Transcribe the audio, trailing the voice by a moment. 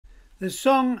The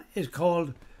song is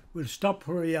called We'll Stop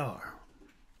Where We Are.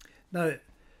 Now,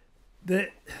 the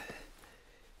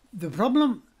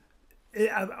problem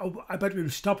about we'll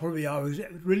stop where we are is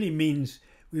it really means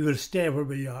we will stay where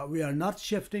we are. We are not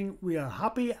shifting. We are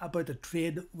happy about the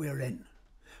trade we're in.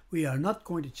 We are not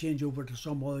going to change over to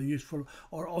some other useful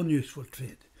or unuseful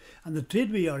trade. And the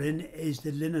trade we are in is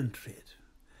the linen trade.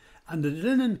 And the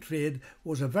linen trade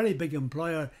was a very big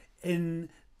employer in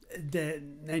the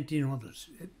 1900s.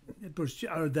 It was,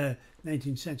 or the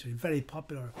 19th century, very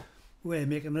popular way of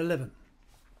making a living.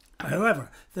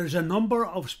 However, there's a number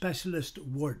of specialist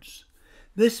words.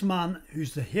 This man,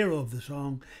 who's the hero of the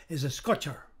song, is a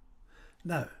scutcher.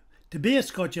 Now, to be a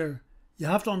scutcher, you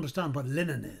have to understand what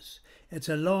linen is. It's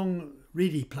a long,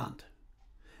 reedy plant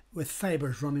with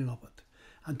fibres running up it.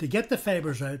 And to get the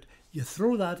fibres out, you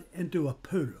throw that into a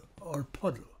pool or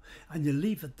puddle and you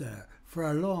leave it there for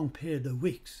a long period of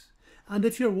weeks. And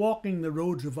if you're walking the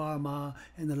roads of Armagh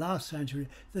in the last century,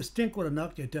 the stink would have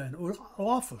knocked you down. It was an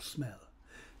awful smell.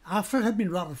 After it had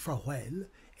been rotted for a while,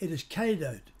 it is carried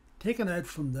out, taken out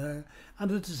from there,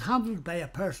 and it is handled by a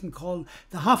person called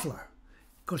the Haffler,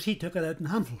 because he took it out in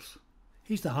handfuls.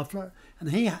 He's the Haffler, and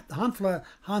the Haffler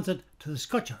hands it to the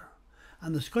scutcher,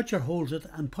 and the scutcher holds it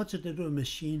and puts it into a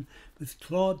machine with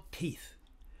clawed teeth.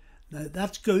 Now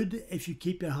that's good if you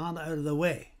keep your hand out of the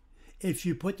way. If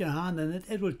you put your hand in it,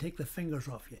 it will take the fingers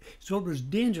off you. So it was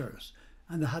dangerous,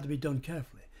 and it had to be done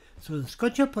carefully. So the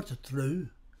scutcher puts it through.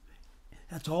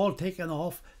 That's all taken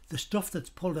off. The stuff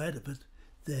that's pulled out of it,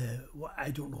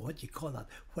 I don't know what you call that,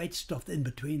 white stuff in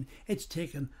between, it's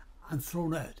taken and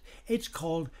thrown out. It's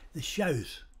called the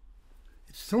shows.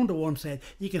 It's thrown to one side.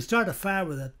 You can start a fire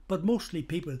with it, but mostly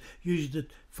people use it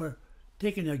for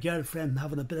taking your girlfriend and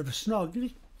having a bit of a snog.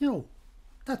 You know,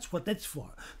 that's what it's for.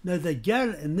 Now, the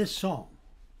girl in this song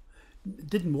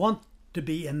didn't want to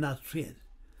be in that trade,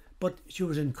 but she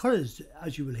was encouraged,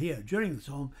 as you will hear during the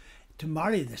song, to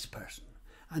marry this person.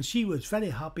 And she was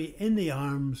very happy in the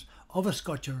arms of a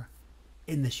scutcher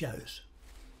in the shows.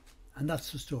 And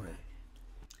that's the story.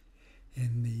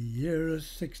 In the year of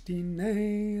 69,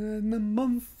 in the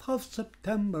month of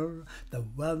September, the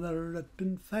weather had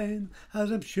been fine,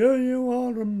 as I'm sure you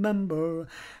all remember.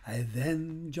 I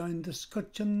then joined the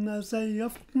scutching, as I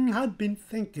often had been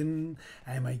thinking.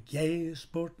 I'm a gay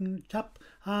sporting chap,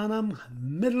 and I'm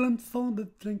middling fond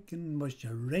of drinking. Must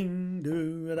you ring,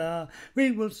 do-da,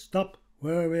 we will stop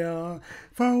where we are,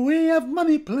 for we have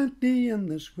money plenty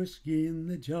and there's whiskey in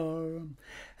the jar.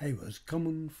 I was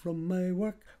coming from my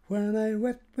work when I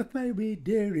went with my wee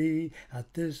dearie.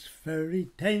 At this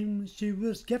very time she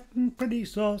was getting pretty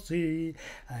saucy.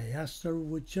 I asked her,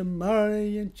 would she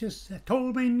marry, and she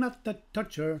told me not to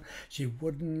touch her. She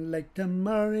wouldn't like to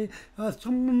marry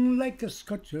someone like a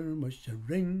scutcher. Must you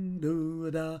ring,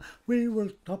 do-da, we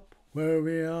will stop where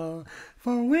we are,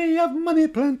 for we have money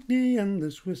plenty and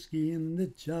there's whiskey in the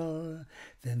jar.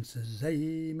 Then says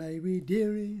I, my wee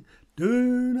dearie,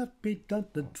 do not be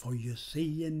daunted, for you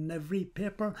see in every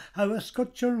paper how a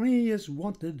scutcher he is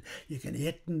wanted. You can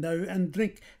eat now and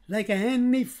drink like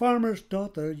any farmer's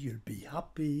daughter. You'll be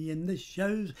happy in the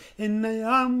shows in the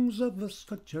arms of a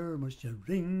scutcher. Must you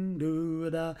ring,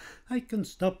 do-da, I can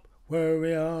stop where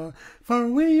we are, for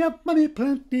we have money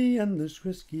plenty and there's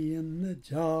whiskey in the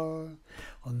jar.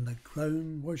 On the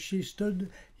ground where she stood,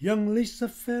 young Lisa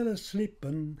fell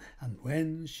asleepin', and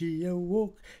when she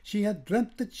awoke, she had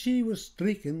dreamt that she was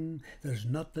streaking. There's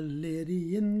not a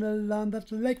lady in the land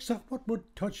that likes her what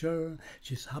would touch her.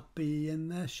 She's happy in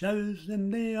the shows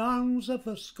in the arms of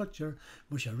a scutcher.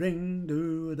 Must you ring,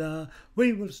 do-da,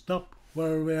 we will stop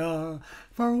where we are,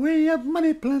 for we have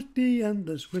money plenty and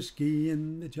there's whiskey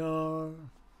in the jar.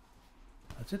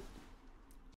 That's it.